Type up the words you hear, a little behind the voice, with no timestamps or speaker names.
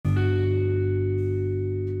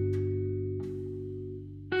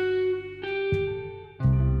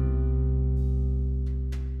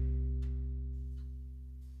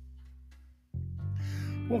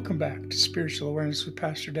Welcome back to Spiritual Awareness with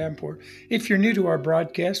Pastor Davenport. If you're new to our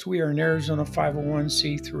broadcast, we are an Arizona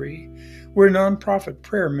 501c3. We're a nonprofit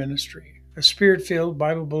prayer ministry, a spirit-filled,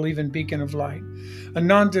 Bible-believing beacon of light, a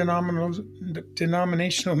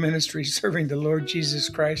non-denominational ministry serving the Lord Jesus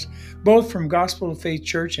Christ, both from Gospel of Faith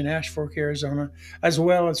Church in Ash Fork, Arizona, as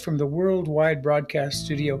well as from the worldwide broadcast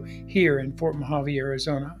studio here in Fort Mojave,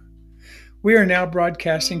 Arizona. We are now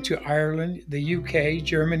broadcasting to Ireland, the UK,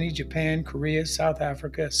 Germany, Japan, Korea, South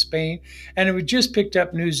Africa, Spain, and we just picked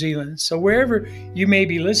up New Zealand. So wherever you may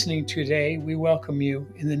be listening today, we welcome you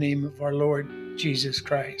in the name of our Lord Jesus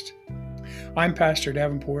Christ. I'm Pastor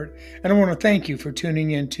Davenport, and I want to thank you for tuning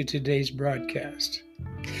in to today's broadcast.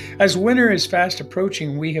 As winter is fast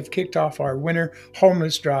approaching, we have kicked off our winter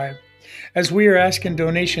homeless drive, as we are asking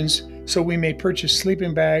donations so we may purchase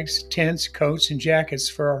sleeping bags, tents, coats, and jackets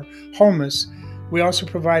for our homeless. We also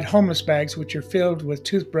provide homeless bags which are filled with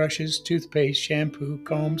toothbrushes, toothpaste, shampoo,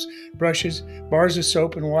 combs, brushes, bars of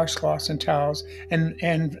soap and washcloths and towels, and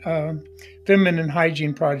feminine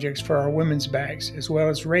hygiene projects for our women's bags, as well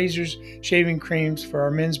as razors, shaving creams for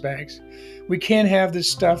our men's bags. We can't have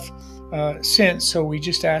this stuff sent, so we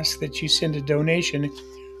just ask that you send a donation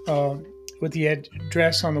with the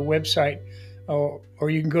address on the website, or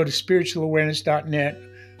you can go to spiritualawareness.net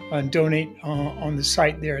and donate on the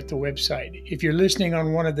site there at the website. If you're listening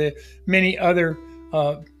on one of the many other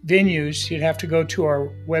venues, you'd have to go to our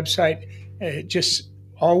website, just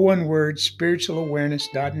all one word,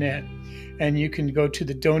 spiritualawareness.net, and you can go to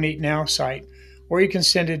the Donate Now site, or you can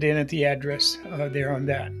send it in at the address there on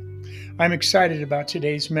that. I'm excited about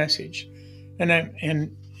today's message, and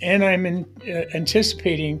I'm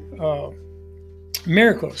anticipating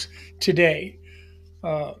miracles today.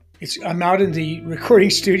 I'm out in the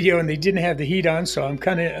recording studio and they didn't have the heat on, so I'm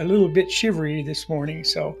kind of a little bit shivery this morning.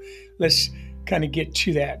 So let's kind of get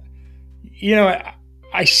to that. You know,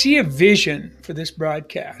 I see a vision for this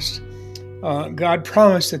broadcast. God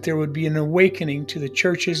promised that there would be an awakening to the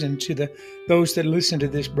churches and to those that listen to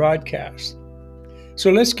this broadcast.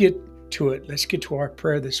 So let's get to it. Let's get to our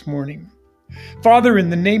prayer this morning. Father,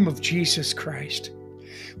 in the name of Jesus Christ,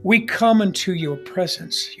 we come into your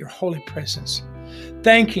presence, your holy presence,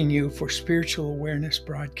 thanking you for Spiritual Awareness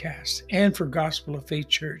broadcast and for Gospel of Faith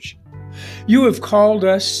Church. You have called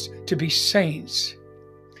us to be saints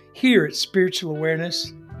here at Spiritual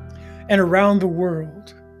Awareness and around the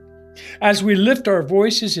world. As we lift our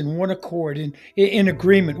voices in one accord, in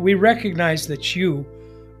agreement, we recognize that you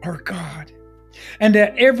are God and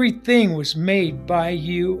that everything was made by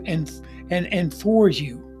you and for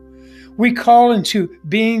you. We call into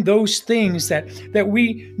being those things that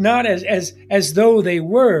we, not as though they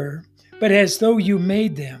were, but as though you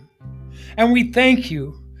made them. And we thank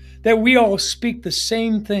you that we all speak the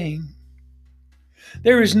same thing.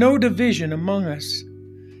 There is no division among us,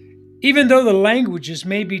 even though the languages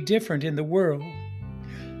may be different in the world.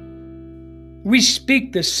 We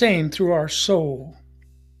speak the same through our soul.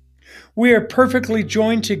 We are perfectly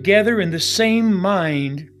joined together in the same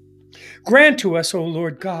mind. Grant to us, O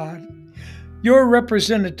Lord God, your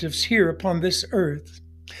representatives here upon this earth,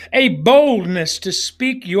 a boldness to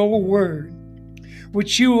speak your word,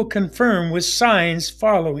 which you will confirm with signs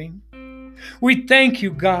following. We thank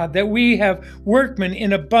you, God, that we have workmen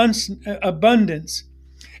in abundance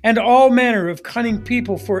and all manner of cunning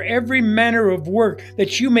people for every manner of work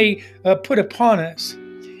that you may put upon us.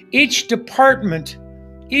 Each department,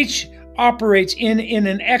 each operates in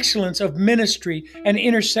an excellence of ministry and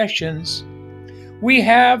intercessions. We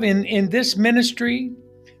have in this ministry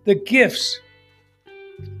the gifts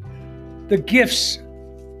that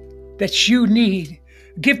you need.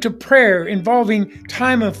 Gift of prayer involving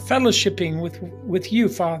time of fellowshipping with you,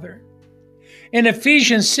 Father. In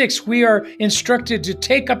Ephesians 6, we are instructed to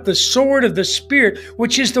take up the sword of the Spirit,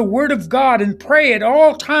 which is the Word of God, and pray at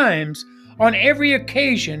all times, on every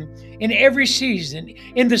occasion, in every season,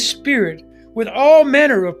 in the Spirit, with all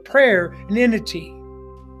manner of prayer and entreaty.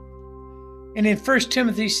 And in 1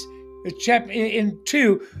 Timothy chapter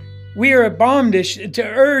 2, we are admonished to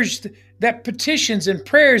urge that petitions and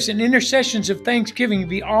prayers and intercessions of thanksgiving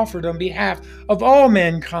be offered on behalf of all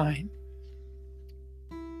mankind.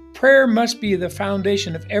 Prayer must be the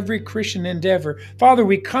foundation of every Christian endeavor. Father,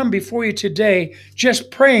 we come before you today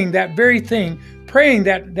just praying that very thing, praying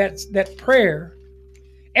that prayer,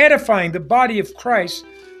 edifying the body of Christ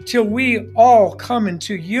till we all come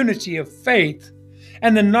into unity of faith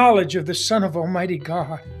and the knowledge of the Son of Almighty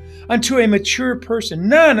God, unto a mature person.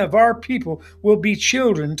 None of our people will be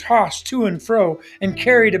children tossed to and fro and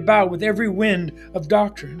carried about with every wind of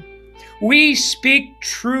doctrine. We speak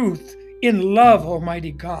truth in love,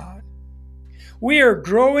 Almighty God. We are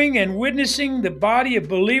growing and witnessing the body of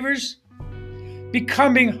believers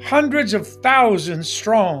becoming hundreds of thousands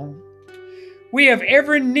strong. We have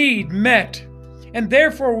every need met, and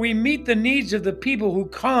therefore we meet the needs of the people who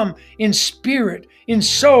come in spirit, in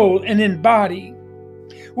soul, and in body.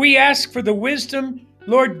 We ask for the wisdom,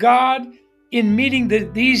 Lord God, in meeting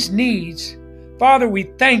these needs. Father, we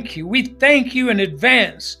thank you. We thank you in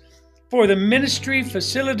advance for the ministry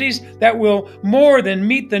facilities that will more than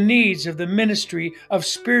meet the needs of the ministry of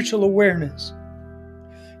spiritual awareness.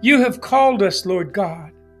 You have called us, Lord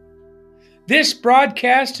God. This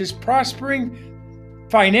broadcast is prospering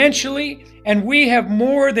financially, and we have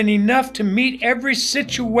more than enough to meet every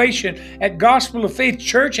situation at Gospel of Faith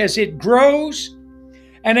Church as it grows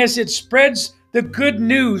and as it spreads the good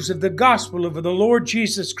news of the gospel of the Lord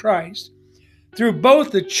Jesus Christ through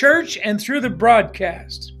both the church and through the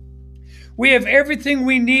broadcast. We have everything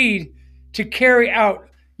we need to carry out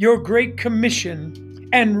your great commission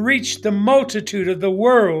and reach the multitude of the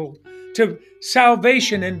world to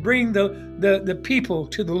salvation and bring the people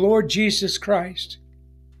to the Lord Jesus Christ.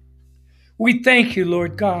 We thank you,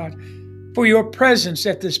 Lord God, for your presence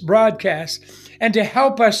at this broadcast and to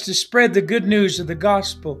help us to spread the good news of the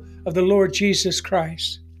gospel of the Lord Jesus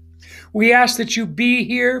Christ. We ask that you be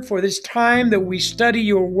here for this time that we study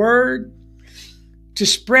your word, to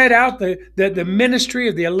spread out the ministry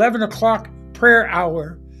of the 11 o'clock prayer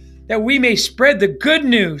hour, that we may spread the good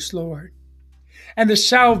news, Lord, and the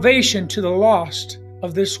salvation to the lost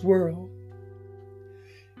of this world.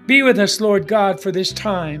 Be with us, Lord God, for this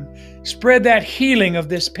time. Spread that healing of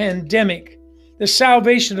this pandemic, the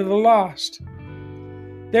salvation of the lost.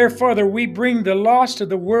 Therefore, we bring the lost of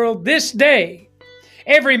the world this day,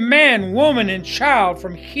 every man, woman, and child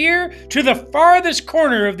from here to the farthest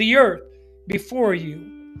corner of the earth before you.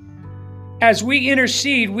 As we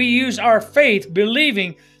intercede, we use our faith,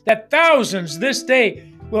 believing that thousands this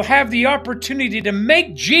day will have the opportunity to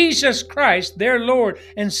make Jesus Christ their Lord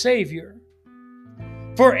and Savior.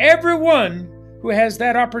 For everyone who has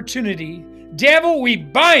that opportunity, devil, we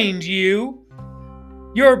bind you,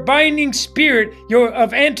 your binding spirit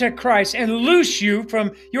of Antichrist, and loose you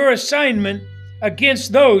from your assignment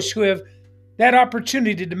against those who have that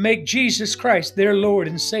opportunity to make Jesus Christ their Lord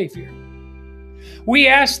and Savior. We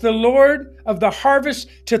ask the Lord of the harvest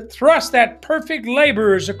to thrust that perfect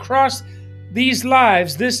laborers across these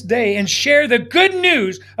lives this day and share the good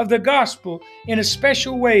news of the gospel in a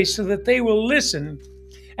special way so that they will listen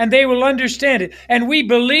and they will understand it. And we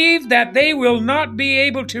believe that they will not be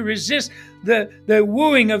able to resist the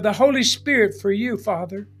wooing of the Holy Spirit for you,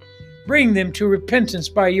 Father. Bring them to repentance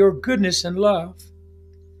by your goodness and love.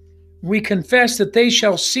 We confess that they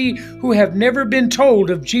shall see who have never been told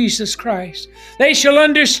of Jesus Christ. They shall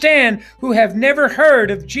understand who have never heard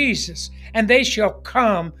of Jesus, and they shall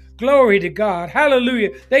come. Glory to God. Hallelujah.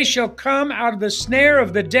 They shall come out of the snare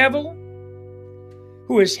of the devil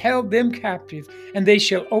who has held them captive, and they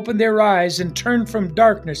shall open their eyes and turn from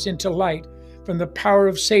darkness into light, from the power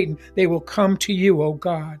of Satan. They will come to you, O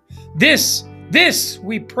God. This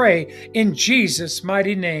we pray in Jesus'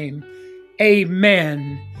 mighty name.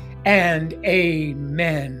 Amen and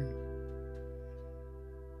amen.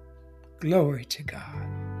 Glory to God.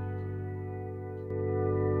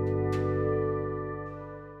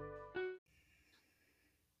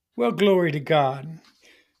 Well, glory to God.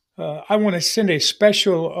 I want to send a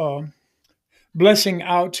special blessing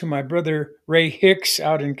out to my brother Ray Hicks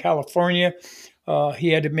out in California. He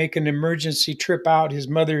had to make an emergency trip out. His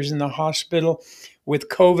mother's in the hospital with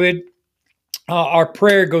COVID. Our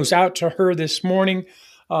prayer goes out to her this morning.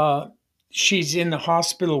 She's in the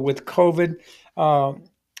hospital with COVID.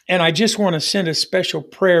 And I just want to send a special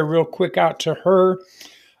prayer real quick out to her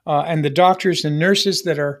and the doctors and nurses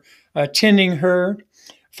that are attending her.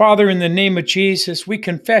 Father, in the name of Jesus, we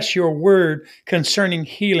confess your word concerning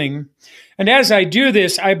healing. And as I do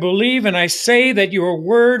this, I believe and I say that your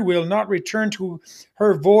word will not return to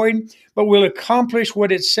her void, but will accomplish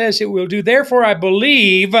what it says it will do. Therefore, I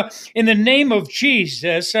believe in the name of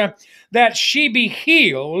Jesus that she be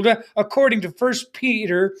healed according to 1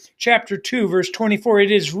 Peter chapter 2, verse 24.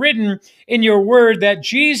 It is written in your word that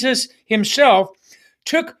Jesus himself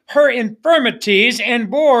took her infirmities and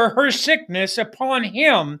bore her sickness upon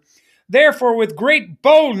him. Therefore, with great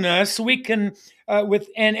boldness, we can,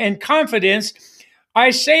 and confidence, I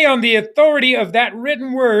say on the authority of that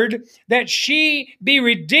written word that she be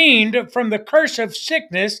redeemed from the curse of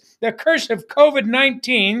sickness, the curse of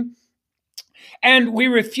COVID-19, and we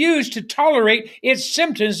refuse to tolerate its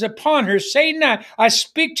symptoms upon her. Satan, I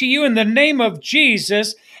speak to you in the name of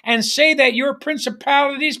Jesus and say that your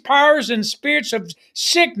principalities, powers, and spirits of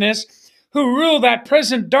sickness who rule that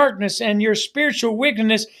present darkness and your spiritual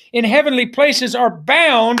wickedness in heavenly places are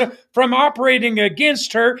bound from operating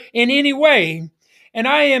against her in any way. And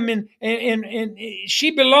I am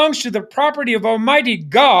she belongs to the property of Almighty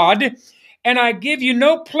God, and I give you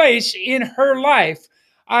no place in her life.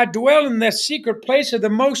 I dwell in the secret place of the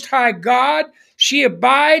Most High God. She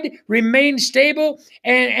abide, remain stable,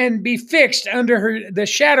 and be fixed under the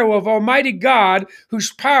shadow of Almighty God,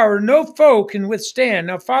 whose power no foe can withstand.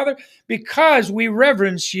 Now, Father, because we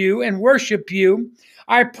reverence you and worship you,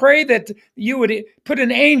 I pray that you would put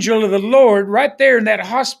an angel of the Lord right there in that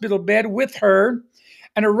hospital bed with her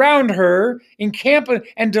and around her, encamp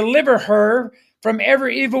and deliver her from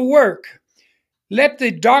every evil work. Let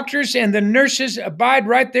the doctors and the nurses abide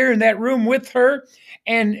right there in that room with her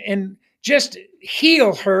and just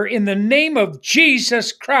heal her in the name of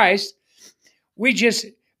Jesus Christ. We just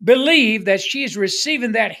believe that she is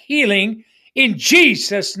receiving that healing in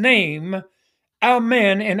Jesus' name.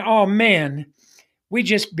 Amen and amen. We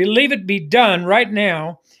just believe it be done right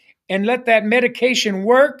now, and let that medication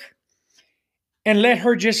work, and let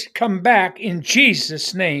her just come back in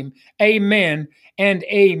Jesus' name. Amen and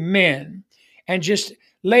amen. And just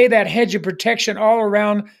lay that hedge of protection all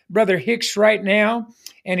around Brother Hicks right now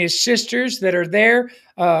and his sisters that are there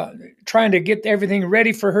trying to get everything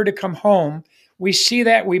ready for her to come home. We see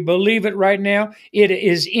that. We believe it right now. It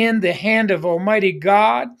is in the hand of Almighty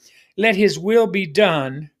God. Let his will be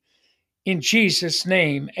done. In Jesus'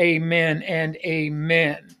 name, amen and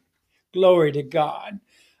amen. Glory to God.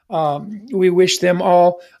 We wish them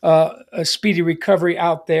all a speedy recovery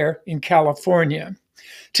out there in California.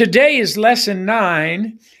 Today is lesson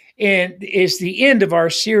 9 and is the end of our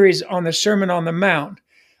series on the Sermon on the Mount.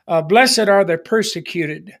 Blessed are the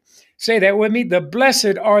persecuted. Say that with me. The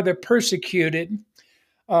blessed are the persecuted.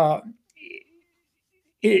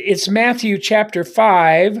 It's Matthew chapter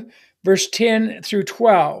 5, verse 10 through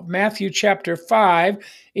 12. Matthew chapter 5,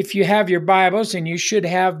 if you have your Bibles, and you should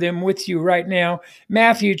have them with you right now.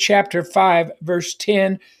 Matthew chapter 5, verse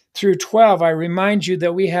 10 through 12. I remind you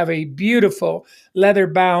that we have a beautiful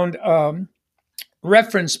leather-bound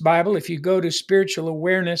reference Bible. If you go to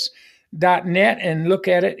spiritualawareness.net and look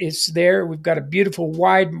at it, it's there. We've got a beautiful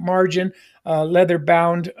wide margin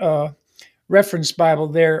leather-bound reference Bible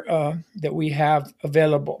there that we have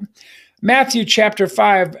available. Matthew chapter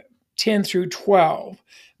 5, 10 through 12.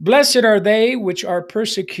 Blessed are they which are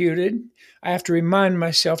persecuted. I have to remind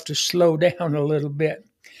myself to slow down a little bit.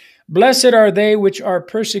 Blessed are they which are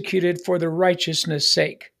persecuted for the righteousness'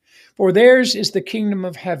 sake, for theirs is the kingdom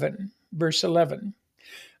of heaven. Verse 11.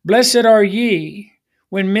 Blessed are ye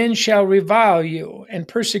when men shall revile you and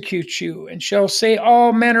persecute you, and shall say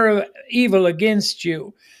all manner of evil against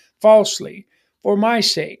you falsely for my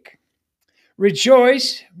sake.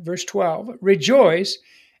 Rejoice, verse 12, rejoice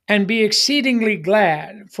and be exceedingly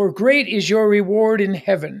glad, for great is your reward in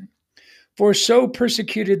heaven. For so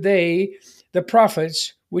persecuted they the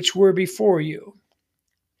prophets which were before you.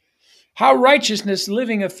 How righteousness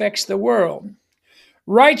living affects the world.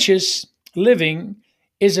 Righteous living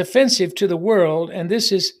is offensive to the world, and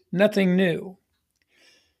this is nothing new.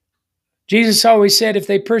 Jesus always said, if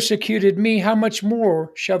they persecuted me, how much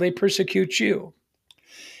more shall they persecute you?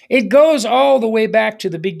 It goes all the way back to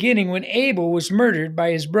the beginning when Abel was murdered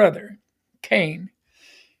by his brother, Cain,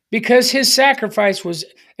 because his sacrifice was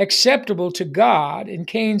acceptable to God and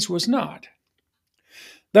Cain's was not.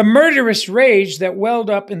 The murderous rage that welled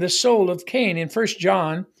up in the soul of Cain in 1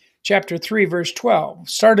 John chapter 3, verse 12,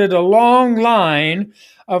 started a long line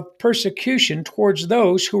of persecution towards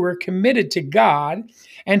those who were committed to God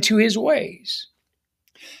and to his ways.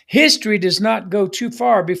 History does not go too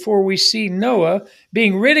far before we see Noah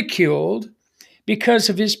being ridiculed because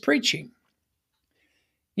of his preaching.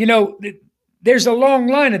 You know, there's a long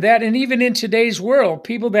line of that, and even in today's world,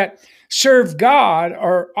 people that serve God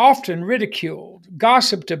are often ridiculed,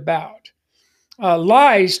 gossiped about,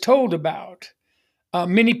 lies told about.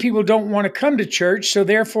 Many people don't want to come to church, so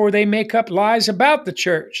therefore they make up lies about the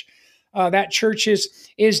church. That church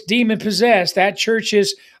is demon-possessed. That church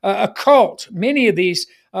is a cult. Many of these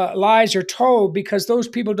lies are told because those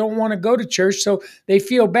people don't want to go to church, so they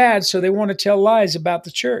feel bad, so they want to tell lies about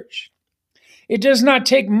the church. It does not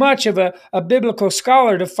take much of a biblical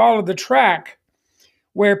scholar to follow the track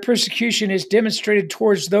where persecution is demonstrated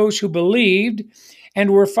towards those who believed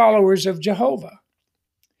and were followers of Jehovah.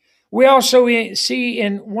 We also see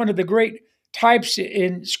in one of the great types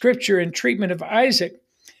in Scripture and treatment of Isaac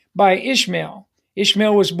by Ishmael.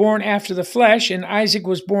 Ishmael was born after the flesh, and Isaac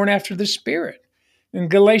was born after the spirit. In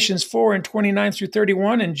Galatians 4 and 29 through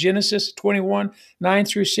 31 and Genesis 21, 9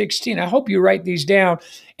 through 16. I hope you write these down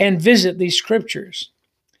and visit these scriptures.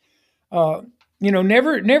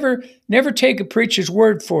 Never take a preacher's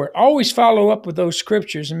word for it. Always follow up with those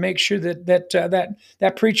scriptures and make sure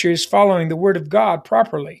that preacher is following the word of God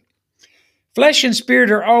properly. Flesh and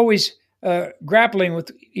spirit are always grappling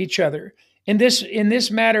with each other in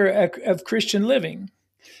this matter of Christian living.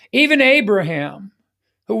 Even Abraham,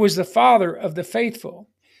 who was the father of the faithful,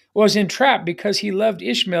 was entrapped because he loved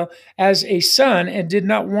Ishmael as a son and did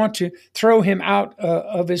not want to throw him out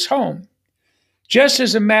of his home. Just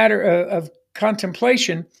as a matter of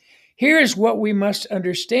contemplation, here is what we must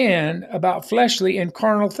understand about fleshly and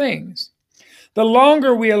carnal things. The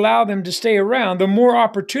longer we allow them to stay around, the more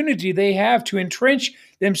opportunity they have to entrench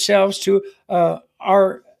themselves to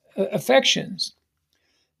our affections.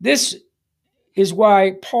 This is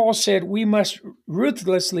why Paul said we must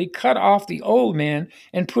ruthlessly cut off the old man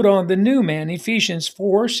and put on the new man, Ephesians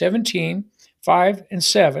 4:17, 5 and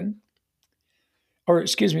 7, 4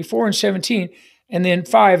 and 17, and then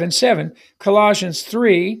 5 and 7, Colossians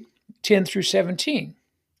 3:10 through 17.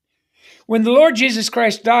 When the Lord Jesus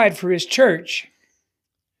Christ died for his church,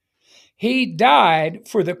 he died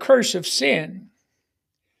for the curse of sin.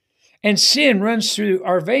 And sin runs through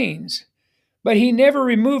our veins. But he never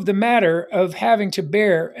removed the matter of having to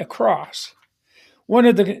bear a cross. One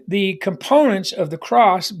of the components of the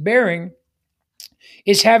cross bearing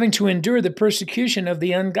is having to endure the persecution of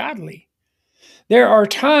the ungodly. There are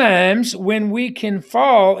times when we can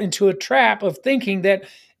fall into a trap of thinking that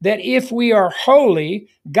if we are holy,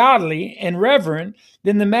 godly, and reverent,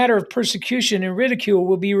 then the matter of persecution and ridicule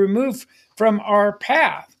will be removed from our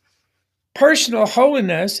path. Personal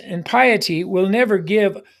holiness and piety will never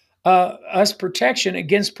give us protection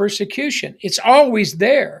against persecution. It's always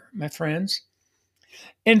there, my friends.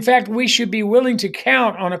 In fact, we should be willing to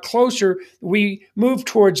count on a closer we move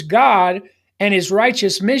towards God and his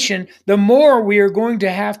righteous mission, the more we are going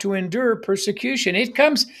to have to endure persecution. It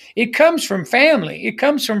comes from family. It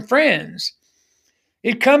comes from friends.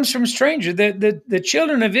 It comes from strangers. The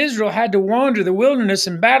children of Israel had to wander the wilderness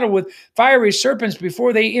and battle with fiery serpents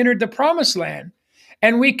before they entered the promised land.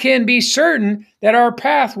 And we can be certain that our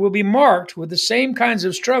path will be marked with the same kinds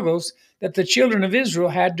of struggles that the children of Israel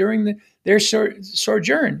had during their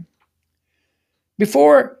sojourn.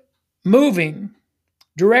 Before moving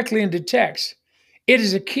directly into text, it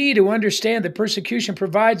is a key to understand that persecution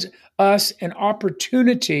provides us an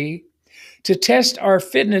opportunity to test our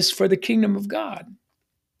fitness for the kingdom of God.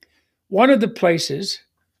 One of the places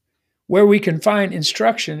where we can find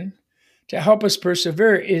instruction to help us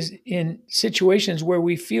persevere is in situations where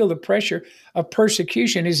we feel the pressure of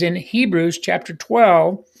persecution is in Hebrews chapter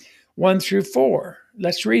 12, 1 through 4.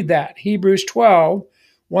 Let's read that. Hebrews 12,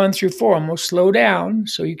 1 through 4. I'm going to slow down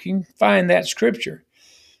so you can find that scripture.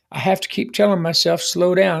 I have to keep telling myself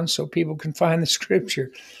slow down so people can find the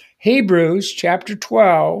scripture. Hebrews chapter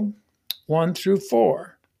 12, 1 through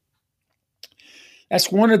 4. That's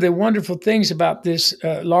one of the wonderful things about this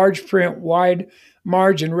large print, wide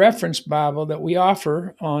margin reference Bible that we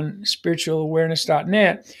offer on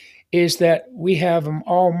spiritualawareness.net is that we have them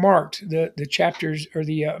all marked. The chapters or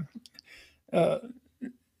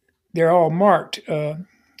they're all marked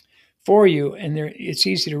for you, and it's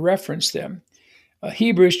easy to reference them.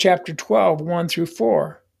 Hebrews chapter 12, 1 through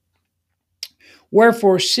 4.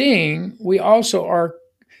 Wherefore, seeing we also are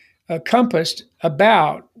compassed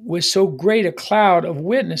about with so great a cloud of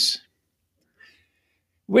witnesses,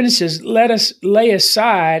 let us lay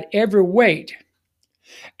aside every weight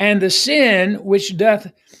and the sin which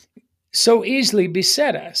doth so easily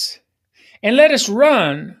beset us, and let us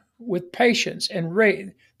run with patience and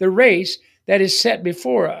the race that is set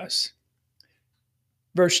before us.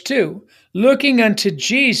 Verse 2, looking unto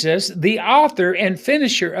Jesus, the author and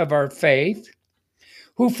finisher of our faith,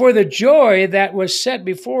 who for the joy that was set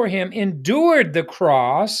before him endured the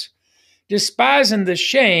cross, despising the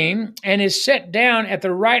shame, and is set down at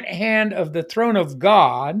the right hand of the throne of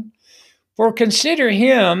God. For consider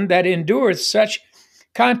him that endureth such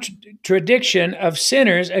contradiction of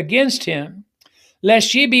sinners against him,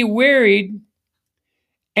 lest ye be wearied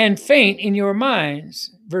and faint in your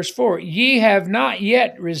minds. Verse 4, ye have not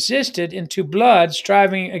yet resisted unto blood,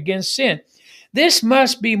 striving against sin. This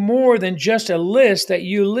must be more than just a list that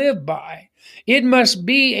you live by. It must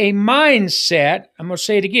be a mindset. I'm going to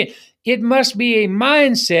say it again. It must be a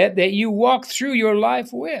mindset that you walk through your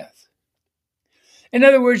life with. In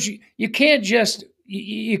other words, you can't just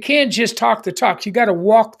talk the talk. You got to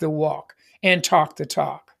walk the walk and talk the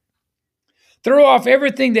talk. Throw off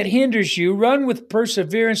everything that hinders you. Run with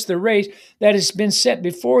perseverance the race that has been set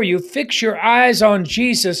before you. Fix your eyes on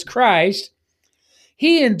Jesus Christ.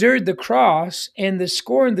 He endured the cross and the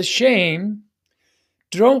scorn, the shame.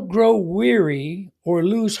 Don't grow weary or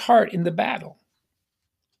lose heart in the battle.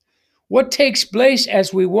 What takes place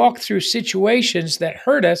as we walk through situations that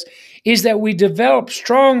hurt us is that we develop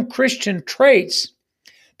strong Christian traits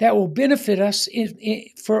that will benefit us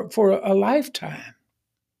for a lifetime.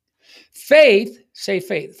 Faith, say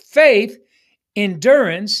faith, faith,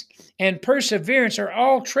 endurance, and perseverance are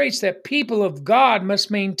all traits that people of God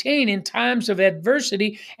must maintain in times of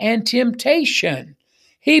adversity and temptation.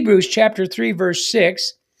 Hebrews chapter 3, verse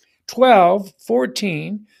 6, 12,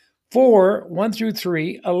 14, 4, 1 through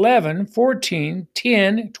 3, 11, 14,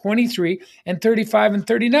 10, 23, and 35 and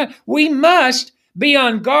 39. We must be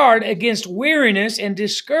on guard against weariness and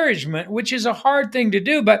discouragement, which is a hard thing to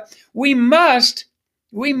do, but we must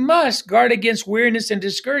guard against weariness and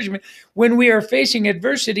discouragement when we are facing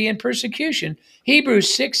adversity and persecution.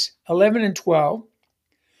 Hebrews 6, 11 and 12,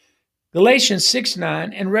 Galatians 6,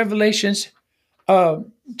 9, and Revelations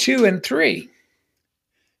 2 and 3.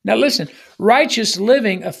 Now listen, righteous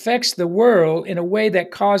living affects the world in a way that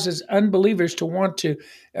causes unbelievers to want to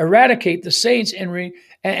eradicate the saints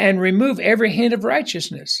and remove every hint of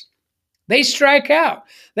righteousness. They strike out.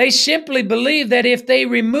 They simply believe that if they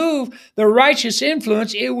remove the righteous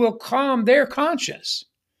influence, it will calm their conscience.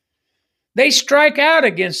 They strike out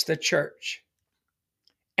against the church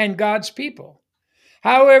and God's people.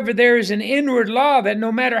 However, there is an inward law that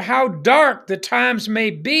no matter how dark the times may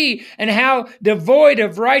be and how devoid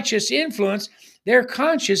of righteous influence, their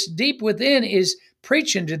conscience deep within is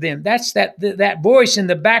preaching to them. That's that voice in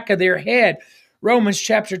the back of their head. Romans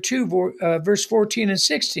chapter 2, verse 14 and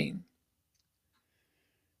 16.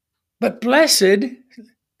 But blessed,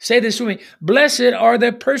 say this with me, blessed are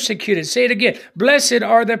the persecuted. Say it again. Blessed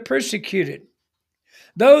are the persecuted.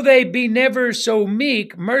 Though they be never so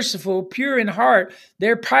meek, merciful, pure in heart,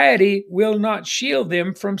 their piety will not shield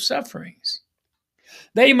them from sufferings.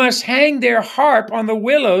 They must hang their harp on the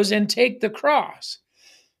willows and take the cross.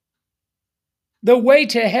 The way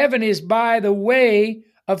to heaven is by the way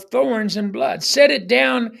of thorns and blood. Set it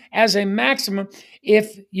down as a maximum.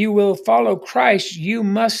 If you will follow Christ, you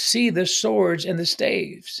must see the swords and the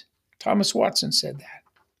staves. Thomas Watson said that.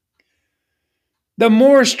 The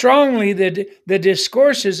more strongly the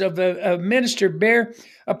discourses of a minister bear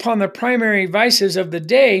upon the primary vices of the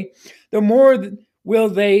day, the more will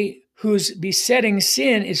they whose besetting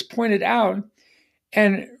sin is pointed out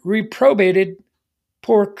and reprobated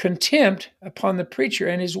pour contempt upon the preacher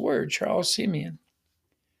and his word. Charles Simeon.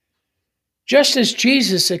 Just as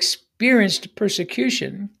Jesus experienced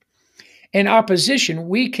persecution and opposition,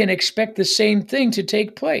 we can expect the same thing to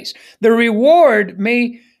take place. The reward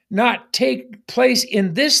may not take place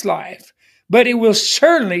in this life, but it will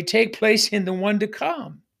certainly take place in the one to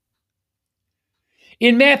come.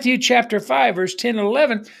 In Matthew chapter 5, verse 10 and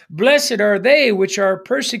 11, blessed are they which are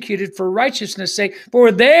persecuted for righteousness' sake,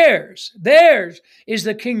 for theirs is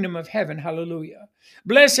the kingdom of heaven. Hallelujah.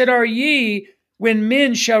 Blessed are ye when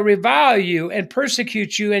men shall revile you and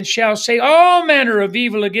persecute you and shall say all manner of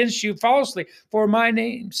evil against you falsely for my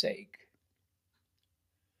name's sake.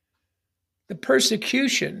 The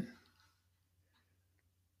persecution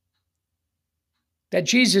that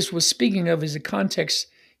Jesus was speaking of as a context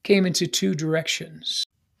came into two directions.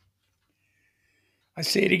 I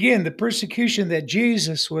say it again, the persecution that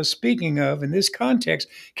Jesus was speaking of in this context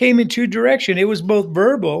came in two directions. It was both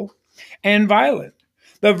verbal and violent.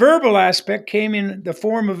 The verbal aspect came in the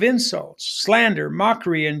form of insults, slander,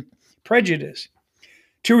 mockery, and prejudice.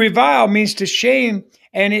 To revile means to shame,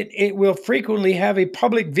 and it will frequently have a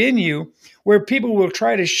public venue where people will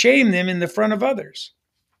try to shame them in the front of others.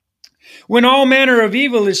 When all manner of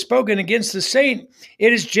evil is spoken against the saint,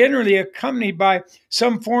 it is generally accompanied by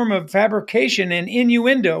some form of fabrication and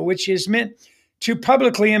innuendo, which is meant to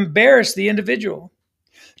publicly embarrass the individual.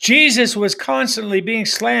 Jesus was constantly being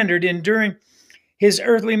slandered during his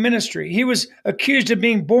earthly ministry. He was accused of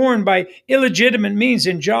being born by illegitimate means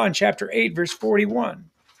in John chapter 8, verse 41.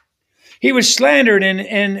 He was slandered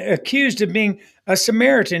and accused of being a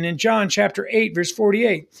Samaritan in John chapter 8, verse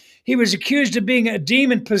 48. He was accused of being a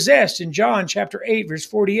demon possessed in John chapter 8, verse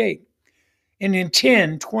 48, and in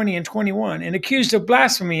 10, 20, and 21, and accused of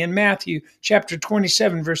blasphemy in Matthew chapter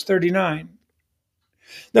 27, verse 39.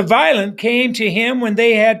 The violent came to him when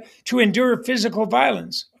they had to endure physical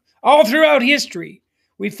violence. All throughout history,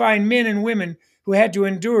 we find men and women who had to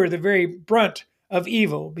endure the very brunt of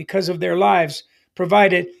evil because of their lives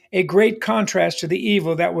provided a great contrast to the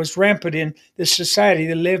evil that was rampant in the society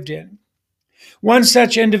they lived in. One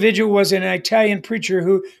such individual was an Italian preacher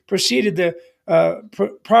who preceded the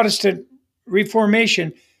Protestant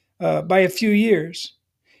Reformation by a few years.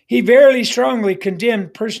 He very strongly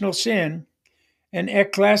condemned personal sin and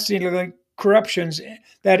ecclesiastical corruptions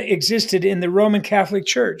that existed in the Roman Catholic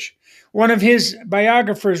Church. One of his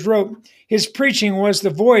biographers wrote, his preaching was the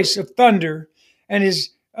voice of thunder, and his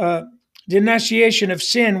denunciation of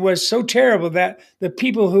sin was so terrible that the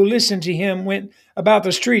people who listened to him went about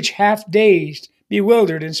the streets half dazed,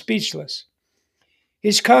 bewildered, and speechless.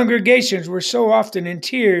 His congregations were so often in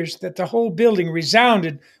tears that the whole building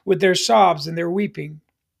resounded with their sobs and their weeping.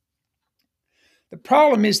 The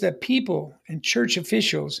problem is that people and church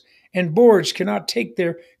officials and boards cannot take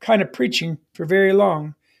their kind of preaching for very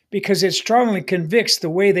long because it strongly convicts the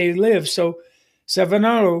way they live. So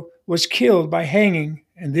Savonarola was killed by hanging,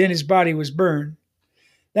 and then his body was burned.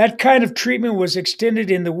 That kind of treatment was extended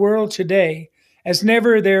in the world today, as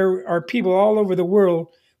never there are people all over the world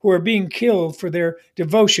who are being killed for their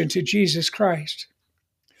devotion to Jesus Christ.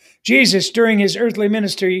 Jesus, during his earthly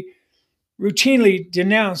ministry, routinely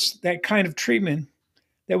denounced that kind of treatment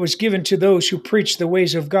that was given to those who preached the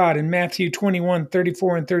ways of God in Matthew 21,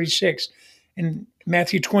 34, and 36, and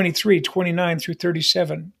Matthew 23, 29 through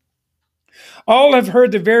 37. All have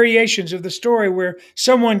heard the variations of the story where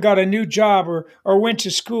someone got a new job or went to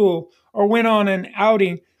school or went on an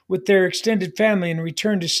outing with their extended family and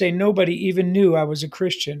returned to say nobody even knew I was a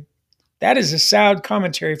Christian. That is a sad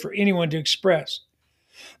commentary for anyone to express.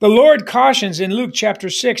 The Lord cautions in Luke chapter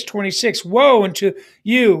 6, 26, "Woe unto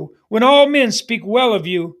you when all men speak well of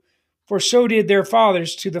you, for so did their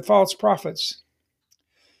fathers to the false prophets."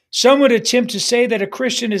 Some would attempt to say that a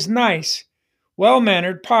Christian is nice,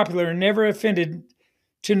 well-mannered, popular, and never offended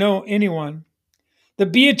to know anyone. The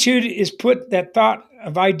beatitude is put that thought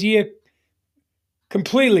of idea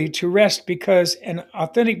completely to rest because an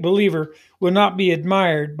authentic believer will not be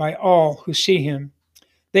admired by all who see him.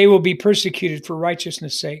 They will be persecuted for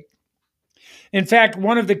righteousness' sake. In fact,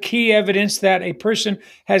 one of the key evidence that a person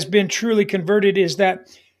has been truly converted is that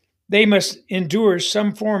they must endure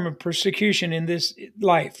some form of persecution in this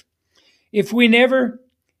life. If we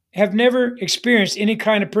have never experienced any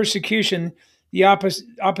kind of persecution, the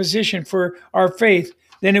opposition for our faith,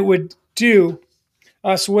 then it would do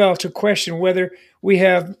us well to question whether we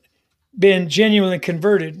have been genuinely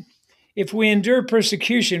converted. If we endure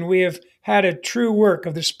persecution, we have had a true work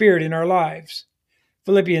of the Spirit in our lives.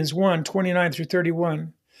 Philippians 1, 29 through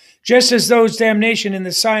 31. Just as those damnation in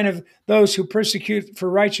the sign of those who persecute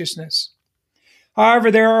for righteousness.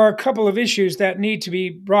 However, there are a couple of issues that need to be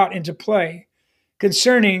brought into play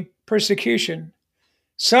concerning persecution.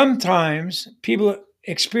 Sometimes people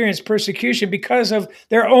experience persecution because of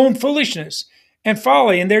their own foolishness and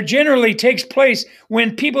folly, and there generally takes place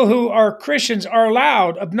when people who are Christians are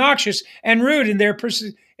loud, obnoxious, and rude in their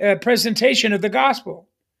presentation of the gospel.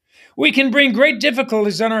 We can bring great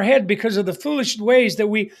difficulties on our head because of the foolish ways that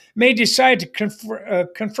we may decide to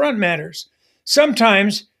confront matters.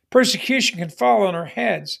 Sometimes persecution can fall on our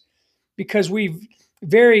heads because we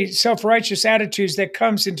very self-righteous attitudes that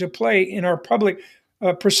comes into play in our public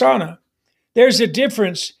persona. There's a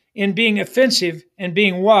difference in being offensive and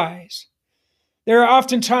being wise. There are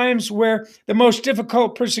often times where the most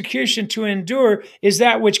difficult persecution to endure is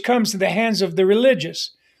that which comes to the hands of the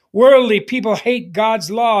religious. Worldly people hate God's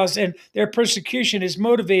laws, and their persecution is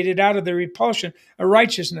motivated out of the repulsion of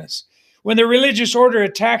righteousness. When the religious order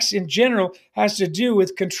attacks in general has to do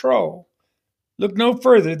with control. Look no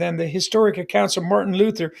further than the historic accounts of Martin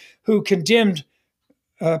Luther, who condemned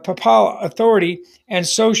papal authority and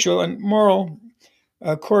social and moral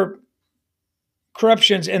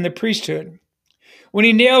corruptions in the priesthood. When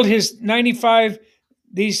he nailed his 95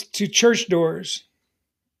 these to church doors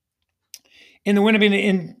in the Winnipeg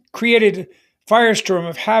and created firestorm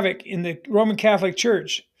of havoc in the Roman Catholic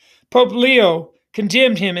Church, Pope Leo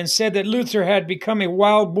condemned him and said that Luther had become a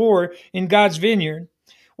wild boar in God's vineyard.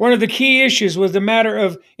 One of the key issues was the matter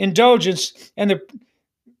of indulgence and the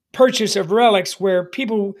purchase of relics where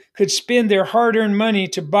people could spend their hard-earned money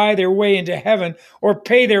to buy their way into heaven or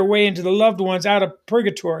pay their way into the loved ones out of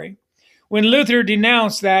purgatory. When Luther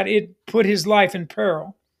denounced that, it put his life in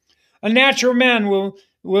peril. A natural man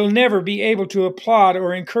will never be able to applaud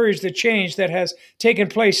or encourage the change that has taken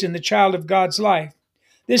place in the child of God's life.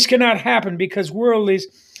 This cannot happen because worldlies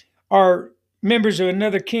are members of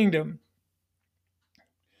another kingdom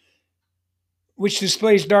which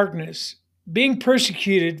displays darkness. Being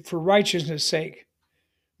persecuted for righteousness' sake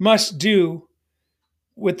must do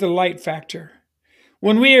with the light factor.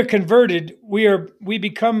 When we are converted, we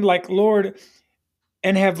become like Lord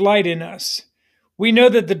and have light in us. We know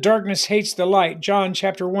that the darkness hates the light. John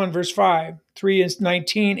chapter 1, verse 5, 3 and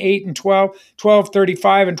 19, 8 and 12,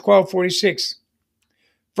 12:35 and 12:46.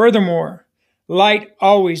 Furthermore, light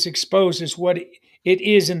always exposes what it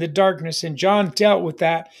is in the darkness. And John dealt with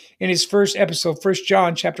that in his first episode, 1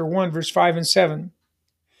 John chapter 1, verse 5 and 7.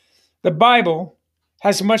 The Bible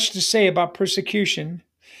has much to say about persecution.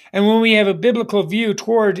 And when we have a biblical view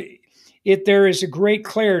toward it, there is a great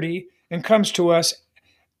clarity and comes to us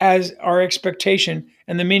as our expectation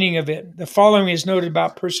and the meaning of it. The following is noted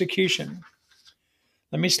about persecution.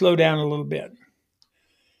 Let me slow down a little bit.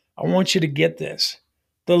 I want you to get this.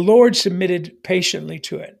 The Lord submitted patiently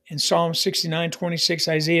to it in Psalm 69:26,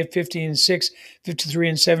 Isaiah 50:6, 53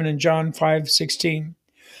 and 7, and John 5:16.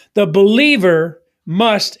 The believer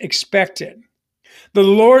must expect it. The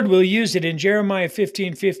Lord will use it in Jeremiah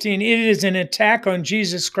 15:15. It is an attack on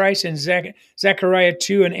Jesus Christ in Zechariah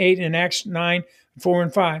 2 and 8 and Acts 9, 4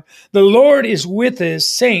 and 5. The Lord is with his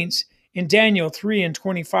saints in Daniel 3 and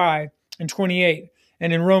 25 and 28,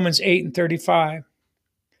 and in Romans 8 and 35.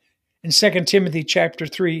 In 2 Timothy chapter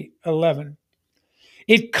 3, 11.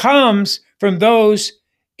 It comes from those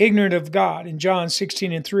ignorant of God in John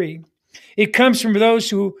 16 and 3. It comes from those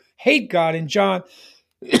who hate God in John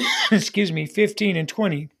 15 and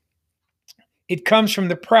 20. It comes from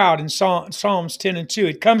the proud in Psalms 10 and 2.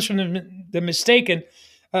 It comes from the mistaken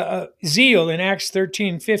zeal in Acts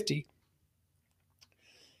 13:50.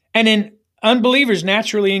 And in unbelievers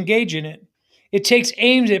naturally engage in it. It takes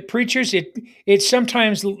aims at preachers. It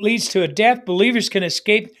sometimes leads to a death. Believers can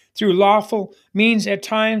escape through lawful means at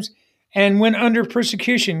times. And when under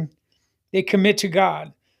persecution, they commit to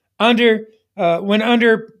God. When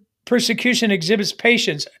under persecution, exhibits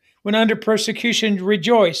patience. When under persecution,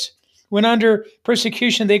 rejoice. When under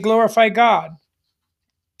persecution, they glorify God.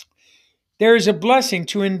 There is a blessing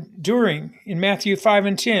to enduring in Matthew 5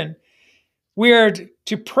 and 10. We are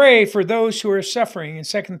to pray for those who are suffering in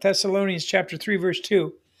 2 Thessalonians chapter 3, verse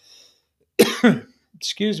 2.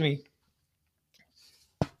 Excuse me.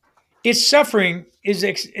 Its suffering is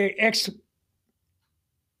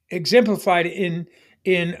exemplified in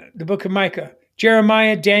the book of Micah.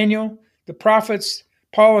 Jeremiah, Daniel, the prophets,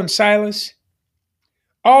 Paul and Silas,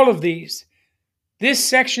 all of these. This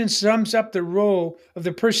section sums up the role of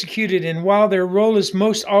the persecuted, and while their role is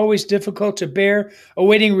most always difficult to bear,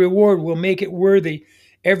 awaiting reward will make it worthy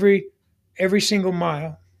every single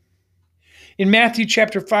mile. In Matthew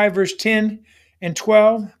chapter 5, verse 10 and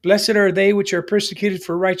 12, blessed are they which are persecuted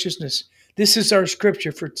for righteousness. This is our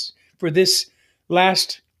scripture for this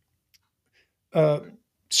last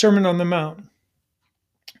Sermon on the Mount.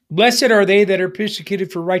 Blessed are they that are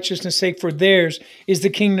persecuted for righteousness' sake, for theirs is the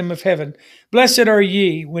kingdom of heaven. Blessed are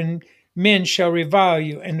ye when men shall revile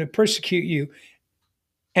you and persecute you,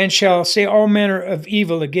 and shall say all manner of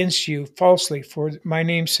evil against you falsely for my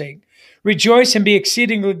name's sake. Rejoice and be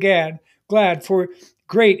exceedingly glad, for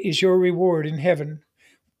great is your reward in heaven.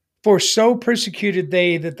 For so persecuted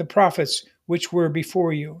they that the prophets which were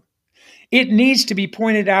before you. It needs to be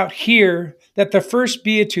pointed out here that the first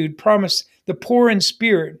beatitude promised the poor in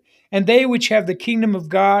spirit, and they which have the kingdom of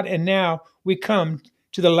God, and now we come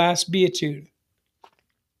to the last beatitude.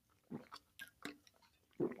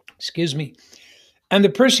 Excuse me. And the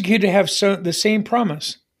persecuted have the same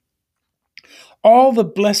promise. All the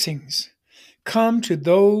blessings come to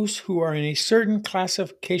those who are in a certain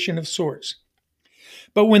classification of sorts.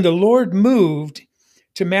 But when the Lord moved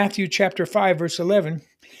to Matthew chapter 5, verse 11,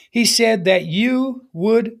 he said that you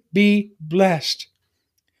would be blessed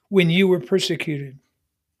when you were persecuted.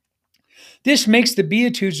 This makes the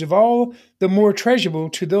Beatitudes of all the more treasurable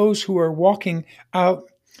to those who are walking out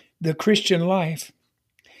the Christian life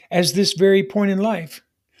as this very point in life.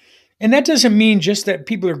 And that doesn't mean just that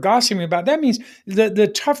people are gossiping about. That means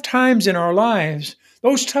the tough times in our lives,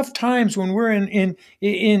 those tough times when we're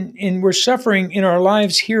we're suffering in our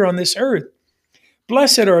lives here on this earth.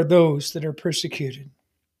 Blessed are those that are persecuted.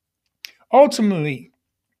 Ultimately,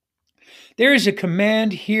 there is a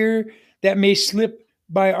command here that may slip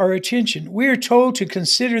by our attention. We are told to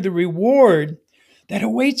consider the reward that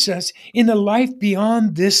awaits us in the life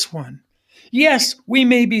beyond this one. Yes, we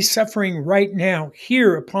may be suffering right now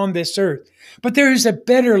here upon this earth, but there is a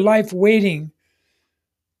better life waiting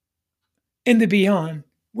in the beyond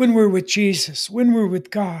when we're with Jesus, when we're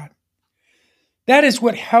with God. That is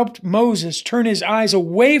what helped Moses turn his eyes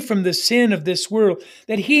away from the sin of this world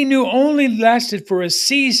that he knew only lasted for a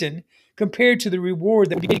season compared to the reward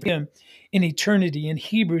that we gave him in eternity in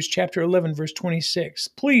Hebrews chapter 11, verse 26.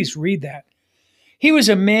 Please read that. He was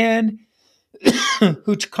a man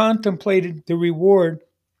who contemplated the reward,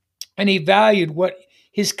 and he valued what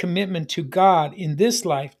his commitment to God in this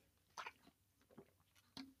life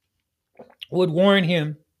would warn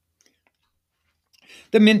him.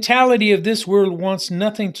 The mentality of this world wants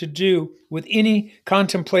nothing to do with any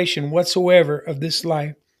contemplation whatsoever of this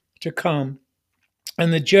life to come.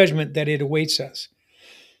 and the judgment that it awaits us.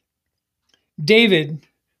 David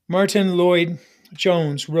Martin Lloyd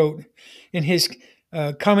Jones wrote in his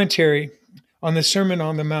commentary on the Sermon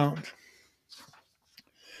on the Mount,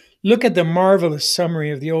 look at the marvelous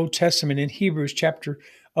summary of the Old Testament in Hebrews chapter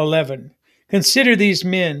 11. Consider these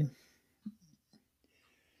men.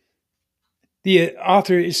 The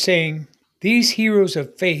author is saying, these heroes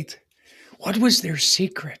of faith, what was their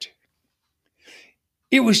secret?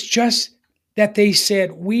 It was just that they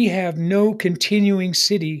said, we have no continuing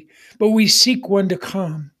city, but we seek one to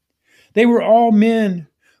come. They were all men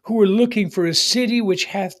who were looking for a city which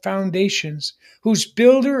hath foundations, whose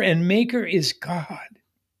builder and maker is God.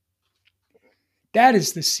 That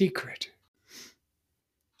is the secret.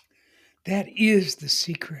 That is the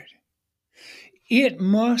secret. It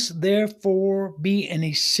must therefore be an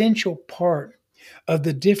essential part of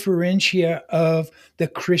the differentia of the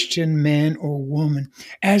Christian man or woman,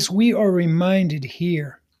 as we are reminded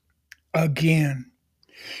here again.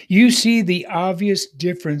 You see the obvious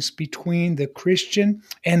difference between the Christian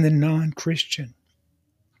and the non-Christian.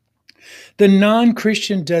 The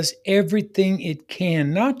non-Christian does everything it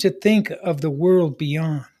can not to think of the world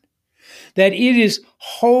beyond, that it is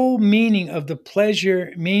whole meaning of the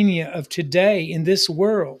pleasure mania of today in this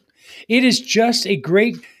world. It is just a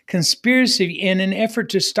great conspiracy in an effort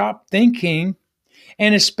to stop thinking,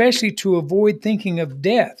 and especially to avoid thinking of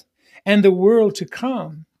death and the world to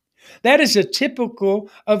come. That is a typical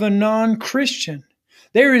of a non-Christian.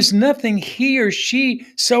 There is nothing he or she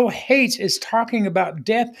so hates as talking about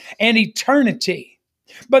death and eternity.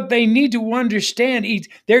 But they need to understand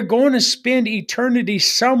they're going to spend eternity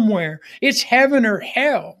somewhere. It's heaven or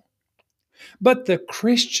hell. But the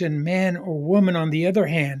Christian man or woman, on the other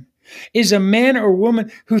hand, is a man or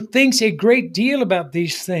woman who thinks a great deal about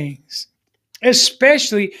these things,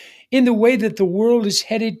 especially in the way that the world is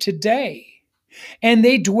headed today. And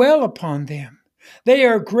they dwell upon them. They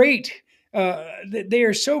are great. They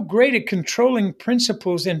are so great at controlling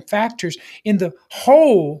principles and factors in the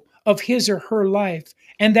whole of his or her life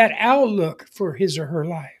and that outlook for his or her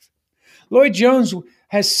life. Lloyd Jones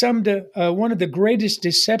has summed one of the greatest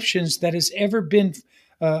deceptions that has ever been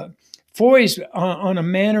foised on a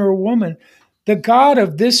man or a woman. The God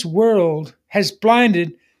of this world has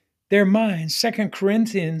blinded their minds. 2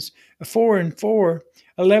 Corinthians 4:4,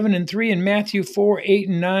 11:3, and Matthew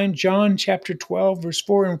 4:8-9, John chapter 12, verse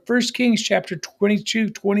 4, and 1 Kings chapter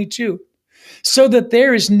 22:22, so that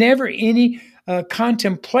there is never any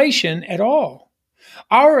contemplation at all.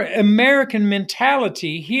 Our American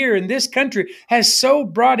mentality here in this country has so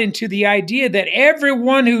brought into the idea that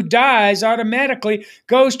everyone who dies automatically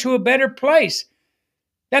goes to a better place,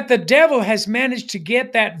 that the devil has managed to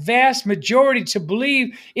get that vast majority to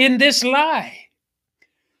believe in this lie.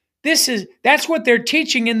 That's what they're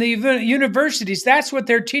teaching in the universities. That's what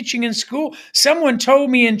they're teaching in school. Someone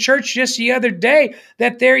told me in church just the other day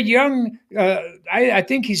that their young, I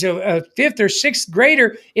think he's a fifth or sixth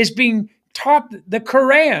grader, is being taught the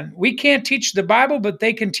Quran. We can't teach the Bible, but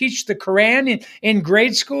they can teach the Quran in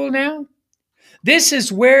grade school now. This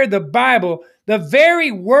is where the Bible, the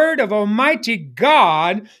very word of Almighty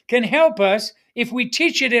God, can help us if we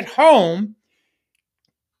teach it at home,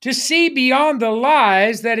 to see beyond the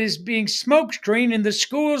lies that is being smokescreened in the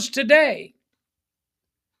schools today.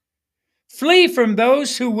 Flee from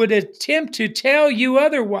those who would attempt to tell you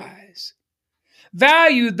otherwise.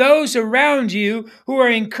 Value those around you who are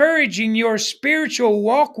encouraging your spiritual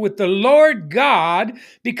walk with the Lord God,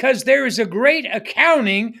 because there is a great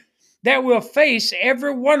accounting that will face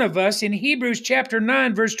every one of us in Hebrews chapter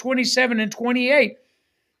 9, verse 27 and 28.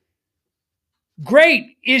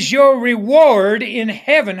 Great is your reward in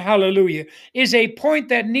heaven, hallelujah, is a point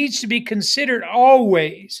that needs to be considered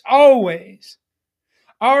always, always.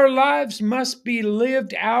 Our lives must be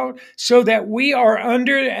lived out so that we are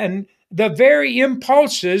under the very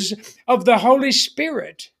impulses of the Holy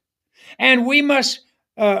Spirit. And we must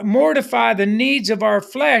mortify the needs of our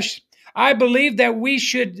flesh. I believe that we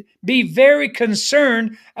should be very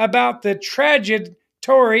concerned about the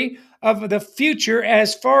trajectory of the future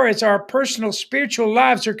as far as our personal spiritual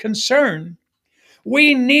lives are concerned.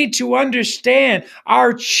 We need to understand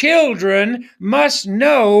our children must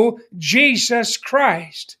know Jesus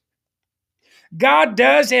Christ. God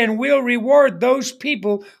does and will reward those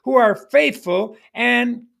people who are faithful,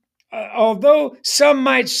 and although some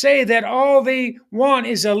might say that all they want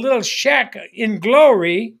is a little shack in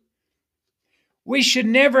glory, we should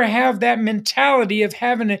never have that mentality of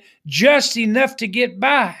having just enough to get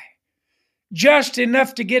by. Just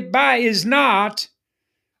enough to get by is not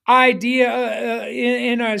idea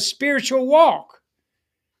in a spiritual walk.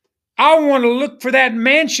 I want to look for that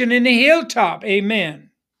mansion in the hilltop. Amen.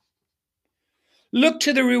 Look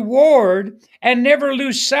to the reward and never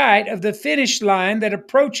lose sight of the finish line that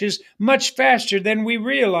approaches much faster than we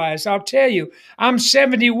realize. I'll tell you, I'm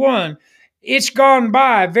 71. It's gone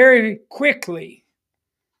by very quickly.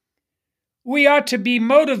 We ought to be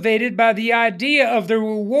motivated by the idea of the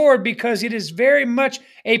reward because it is very much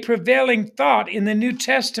a prevailing thought in the New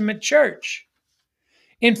Testament church.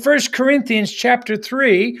 In 1 Corinthians chapter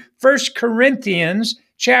 3, 1 Corinthians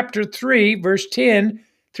chapter 3, verse 10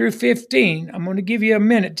 through 15. I'm going to give you a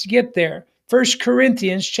minute to get there. 1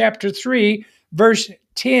 Corinthians chapter 3, verse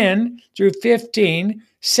 10 through 15.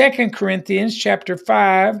 2 Corinthians chapter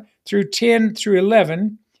 5 through 10 through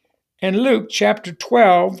 11. And Luke chapter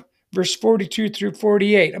 12, verse 42 through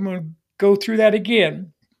 48. I'm going to go through that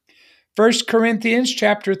again. 1 Corinthians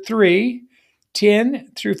chapter 3,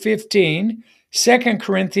 10 through 15. 2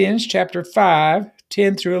 Corinthians chapter 5,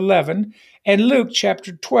 10 through 11. And Luke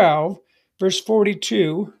chapter 12, verse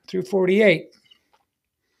 42 through 48.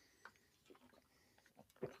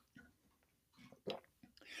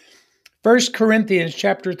 First Corinthians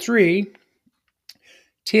chapter 3,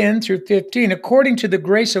 10 through 15. According to the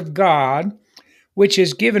grace of God, which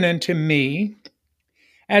is given unto me,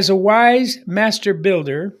 as a wise master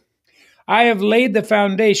builder, I have laid the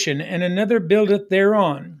foundation, and another buildeth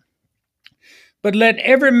thereon. But let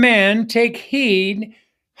every man take heed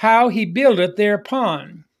how he buildeth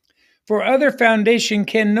thereupon. For other foundation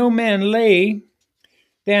can no man lay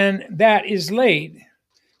than that is laid,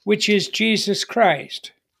 which is Jesus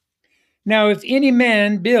Christ. Now if any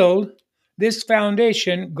man build this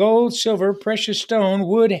foundation, gold, silver, precious stone,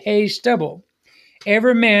 wood, hay, stubble,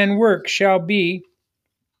 every man's work shall be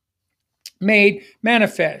made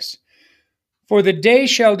manifest. For the day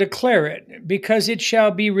shall declare it, because it shall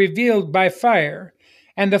be revealed by fire.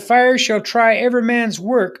 And the fire shall try every man's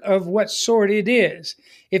work of what sort it is.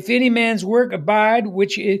 If any man's work abide,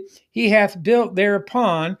 which he hath built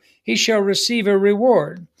thereupon, he shall receive a